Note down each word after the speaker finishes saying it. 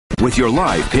with your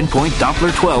live Pinpoint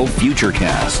Doppler 12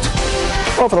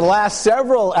 Futurecast. Well, for the last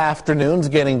several afternoons,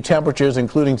 getting temperatures,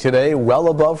 including today, well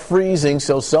above freezing,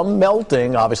 so some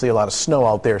melting. Obviously, a lot of snow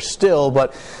out there still,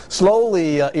 but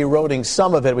slowly eroding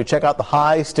some of it. We check out the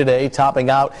highs today,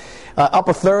 topping out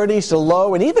upper 30s to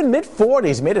low, and even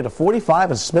mid-40s. Made it to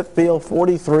 45 in Smithfield,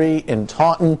 43 in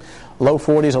Taunton, low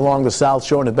 40s along the South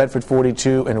Shore, and in Bedford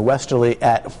 42, and westerly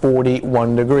at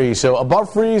 41 degrees. So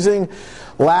above freezing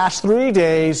last 3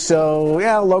 days. So,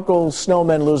 yeah, local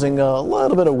snowmen losing a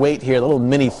little bit of weight here, a little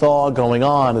mini thaw going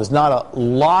on. There's not a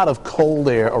lot of cold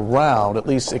air around, at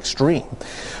least extreme.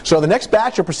 So the next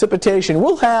batch of precipitation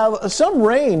will have some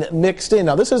rain mixed in.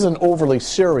 Now, this isn't overly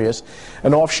serious.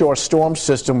 An offshore storm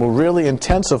system will really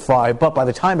intensify, but by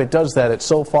the time it does that, it's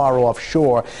so far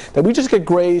offshore that we just get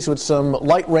grazed with some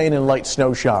light rain and light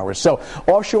snow showers. So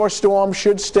offshore storm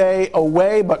should stay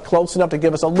away, but close enough to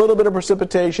give us a little bit of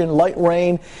precipitation, light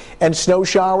rain and snow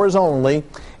showers only,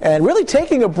 and really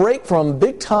taking a break from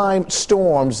big-time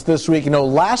storms this week. You know,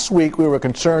 last week we were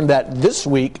concerned that this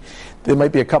week there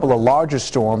might be a couple of larger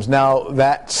storms. Now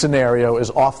that scenario is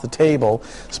off the table,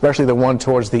 especially the one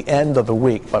towards the end of the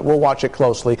week, but we'll watch it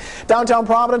closely. Downtown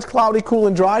Providence, cloudy, cool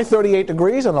and dry, 38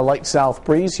 degrees on a light south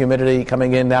breeze. Humidity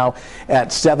coming in now at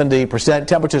 70%.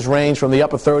 Temperatures range from the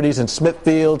upper 30s in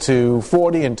Smithfield to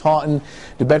 40 in Taunton.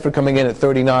 New Bedford coming in at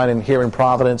 39, and here in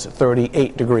Providence,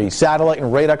 38 degrees. Satellite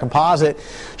and radar composite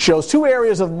shows two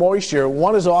areas of moisture.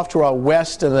 One is off to our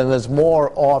west, and then there's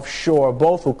more offshore.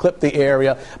 Both will clip the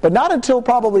area, but not until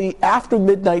probably after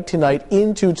midnight tonight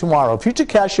into tomorrow.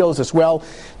 Futurecast shows as well.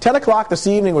 10 o'clock this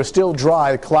evening, we're still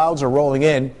dry. The clouds are rolling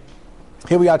in.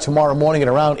 Here we are tomorrow morning at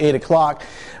around 8 o'clock,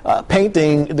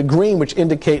 painting the green, which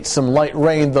indicates some light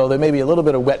rain, though there may be a little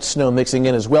bit of wet snow mixing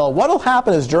in as well. What will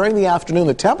happen is during the afternoon,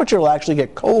 the temperature will actually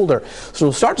get colder. So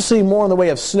we'll start to see more in the way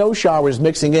of snow showers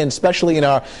mixing in, especially in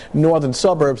our northern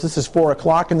suburbs. This is 4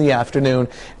 o'clock in the afternoon.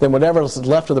 Then whatever is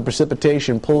left of the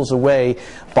precipitation pulls away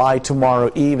by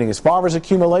tomorrow evening. As far as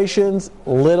accumulations,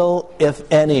 little,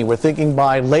 if any. We're thinking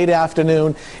by late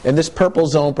afternoon in this purple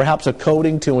zone, perhaps a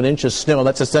coating to an inch of snow.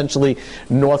 That's essentially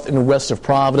north and west of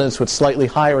Providence, with slightly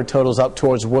higher totals up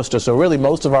towards Worcester. So really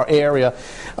most of our area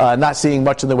not seeing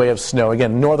much in the way of snow.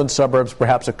 Again, northern suburbs,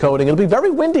 perhaps a coating. It'll be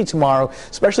very windy tomorrow,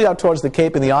 especially out towards the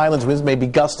Cape and the islands. Winds may be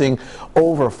gusting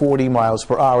over 40 miles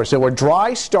per hour. So a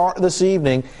dry start this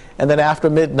evening, and then after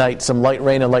midnight, some light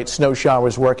rain and light snow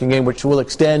showers working in, which will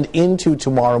extend into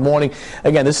tomorrow morning.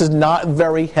 Again, this is not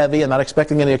very heavy. I'm not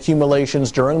expecting any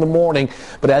accumulations during the morning,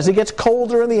 but as it gets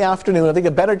colder in the afternoon, I think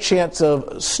a better chance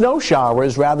of snow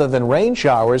showers rather than rain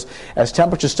showers as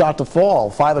temperatures start to fall.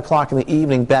 5 o'clock in the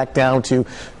evening, back down to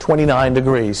 29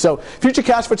 degrees. So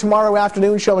Futurecast for tomorrow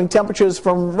afternoon showing temperatures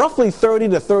from roughly 30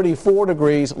 to 34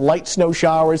 degrees, light snow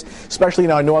showers, especially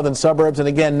in our northern suburbs. And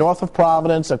again, north of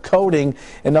Providence, a coating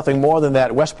and nothing more than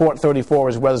that. Westport 34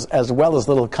 as well as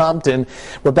Little Compton.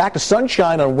 We're back to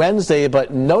sunshine on Wednesday,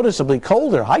 but noticeably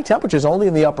colder. High temperatures only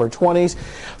in the upper 20s.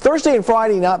 Thursday and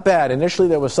Friday, not bad. Initially,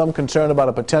 there was some concern about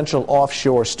a potential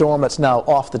offshore storm. That's now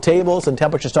off the tables, and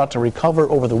temperatures start to recover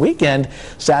over the weekend.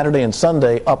 Saturday and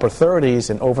Sunday, upper 30s,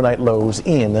 and overnight lows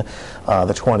in the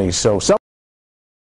 20s. So some